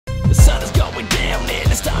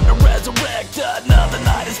resurrect. Another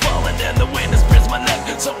night is falling and the wind has pierced my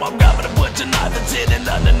neck. So I'm grabbing a butcher knife that's hidden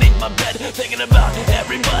underneath my bed, thinking about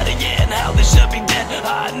everybody and how they should be dead.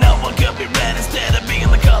 I know I could be red instead of being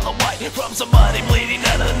the color white, from somebody bleeding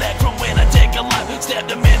out of the neck from when I take a life. Stabbed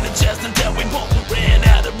him in the chest until we both ran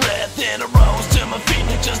out of breath, and I rose to my feet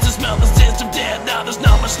just to smell the stench of death. Now there's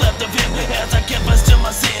not much left of him as I confess to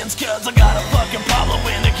my sins, cause I got a fucking problem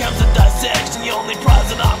when it comes to dissection. The only prize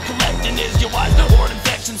that I'm collecting is your eyes or an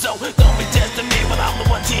infection. So don't be testing me when I'm the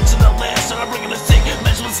one teaching the lesson. I'm bringing a sick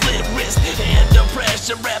mess with slit wrist and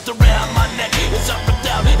depression wrapped around my neck. It's up and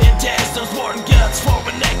down intestines, warm guts for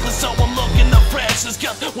a necklace. So I'm looking the freshest,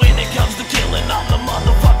 cause when it comes to killing, I'm the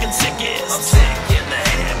motherfucking sickest. I'm sick in the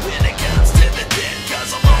head when it comes to the dead,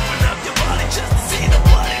 cause I'll open up your body just to see the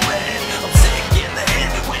bloody red. I'm sick in the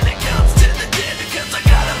head when it comes to the dead, cause I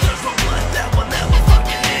got a thirst for blood that will never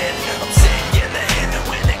fucking end. I'm sick in the head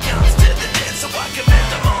when it comes to the dead, so I commit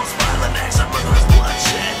the most violent acts of murderous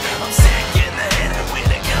bloodshed. I'm sick in the head when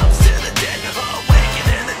it comes to the dead, awaken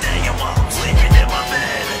in the day and while I'm sleeping in my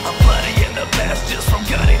bed. I'm bloody in the past just from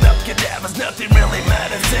cutting up cadavers. Nothing really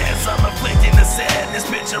matters as I'm afflicting the sadness,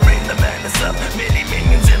 picturing the madness of many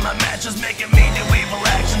minions in my mattress, making me do evil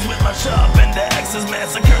actions with my sharpened axes.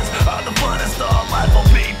 Massacres are the funnest, all life will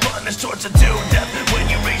be punished, tortured to death when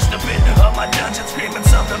you reach the pit of my dungeon, screaming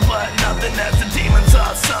something but nothing as the demons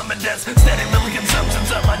are summoned as steady milling consumptions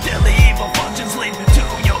of my deadly evil functions lead to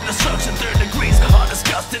your destruction. 3rd degrees are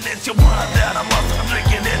disgusting, it's your blood that I'm lost, I'm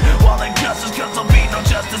drinking it while it gushes, cause there'll be no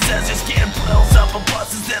justice as your skin blows up and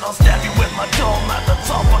busts. Then I'll stab you with my dull knife that's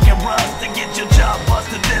all fucking rust to get your jaw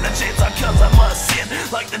busted. Then a chainsaw cause I must sin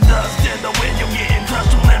like the dust in the wind. You're getting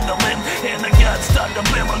crushed from limb to limb and the guts start to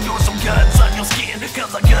blim. I'll do some guts on your skin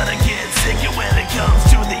cause I'm gonna get sick when it comes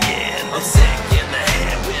to the end. I'm sick in the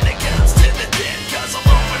head when it comes to the dead, cause I'll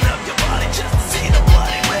open up your body just to see the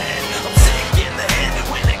bloody red. I'm sick in the head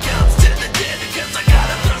when it comes to the dead, cause I got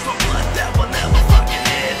a thirst for blood that will never fucking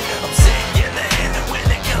end. I'm sick in the head when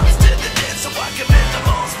it comes to the dead, so I commit the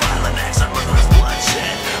most violent acts of murderous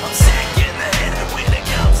bloodshed. I'm sick in the head when it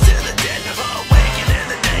comes to the dead, awaken in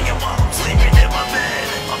the day and while I'm sleeping in my bed.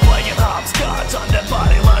 I'm playing hopscotch on dead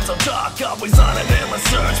body lines of talk, always on an endless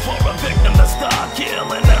search for a victim to stop,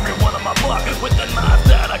 killing everyone on my block with the knife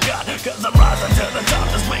that I got, cause I'm rising to the top.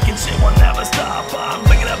 This wicked shit will never stop. I'm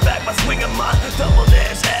bringing it back by swinging my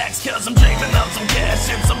double-dash axe, cause I'm dreaming of some cash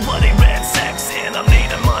and some bloody red sacks, and I'm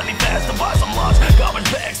needing money fast to buy some large garbage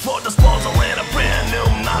bags for disposal and a brand new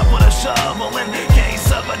knife with a shovel in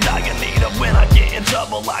case of a dying need of when I get in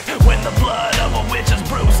trouble, like when the blood of a witch's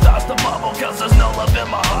brew starts to bubble, cause there's no love in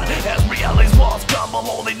my heart as reality's walls crumble,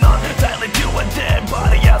 holding on tightly to a dead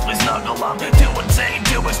body as we snuggle. I'm too insane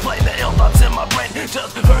to explain the ill thoughts in my brain,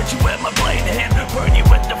 just hurt you with my blade and burn you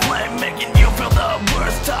with the flame, making you feel the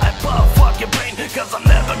worst type of fucking pain, cause I'm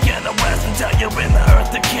never gonna rest until you're in the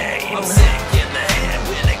earth decay. I'm sick in the head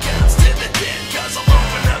when it comes to the dead, cause I'll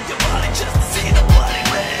open up your body just to see the bloody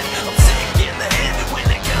red. I'm sick in the head when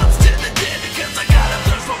it comes to the dead, cause I got a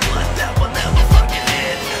thirst for blood that will never fucking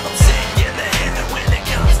end. I'm sick in the head when it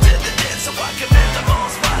comes to the dead, so I commit the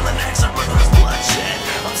most violent acts of murderous bloodshed.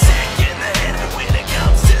 I'm sick in the head when it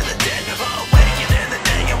comes to the dead, awaken in the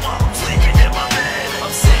day and while I'm sleeping in my bed.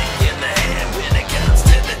 I'm sick in the head when it comes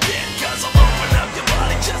to the dead, cause I'll open up your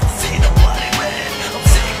body just to see the bloody red. I'm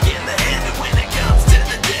sick in the head when it comes to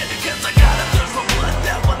the dead, cause I got a thirst for blood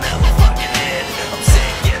that will never fucking end. I'm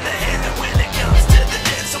sick in the head when it comes to the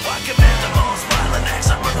dead, so I commit the most violent acts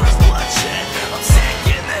of murderous bloodshed. I'm sick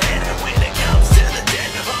in the head when it comes to the dead,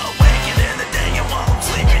 awaken in the day and while I'm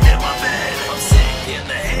sleeping in my bed. I'm sick in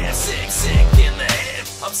the head, sick in the head.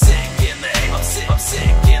 I'm sick in the head, I'm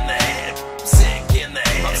sick in the head. I'm sick in the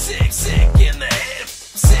head, I'm sick in the head.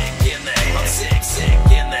 I'm sick in the head, I'm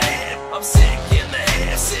sick in the head. I'm sick in the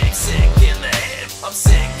head, sick in the head. I'm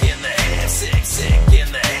sick in the head, sick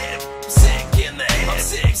in the head. I'm sick in the head, I'm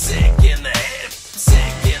sick in the head. I'm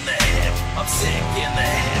sick in the head, I'm sick.